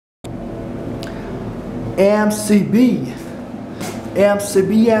MCB.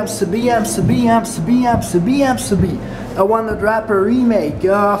 I want to drop a remake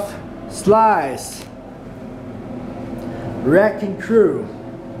of Slice. Wrecking Crew.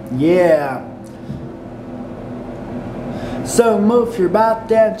 Yeah. So move your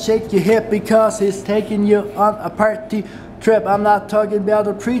butt and shake your hip because he's taking you on a party trip. I'm not talking about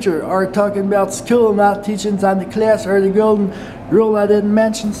a preacher or talking about school. I'm not teaching on the class or the golden rule. I didn't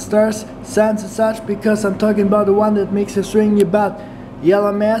mention stars, signs and such because I'm talking about the one that makes you swing your butt.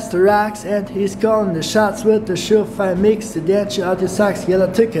 Yellow master rocks and he's calling the shots with the surefire mix to dance you out your socks.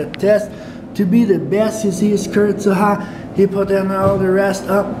 Yellow took a test to be the best. You see his skirt so high, he put in all the rest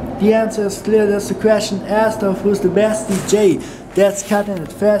up. The answer is clear, that's the question asked of who's the best DJ. That's cutting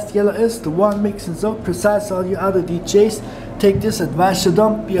it fast. Yellow is the one mixing so precise. All you other DJs, take this advice, so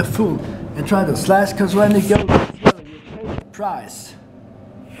don't be a fool and try to slice, cause when they go yellow, you pay the price.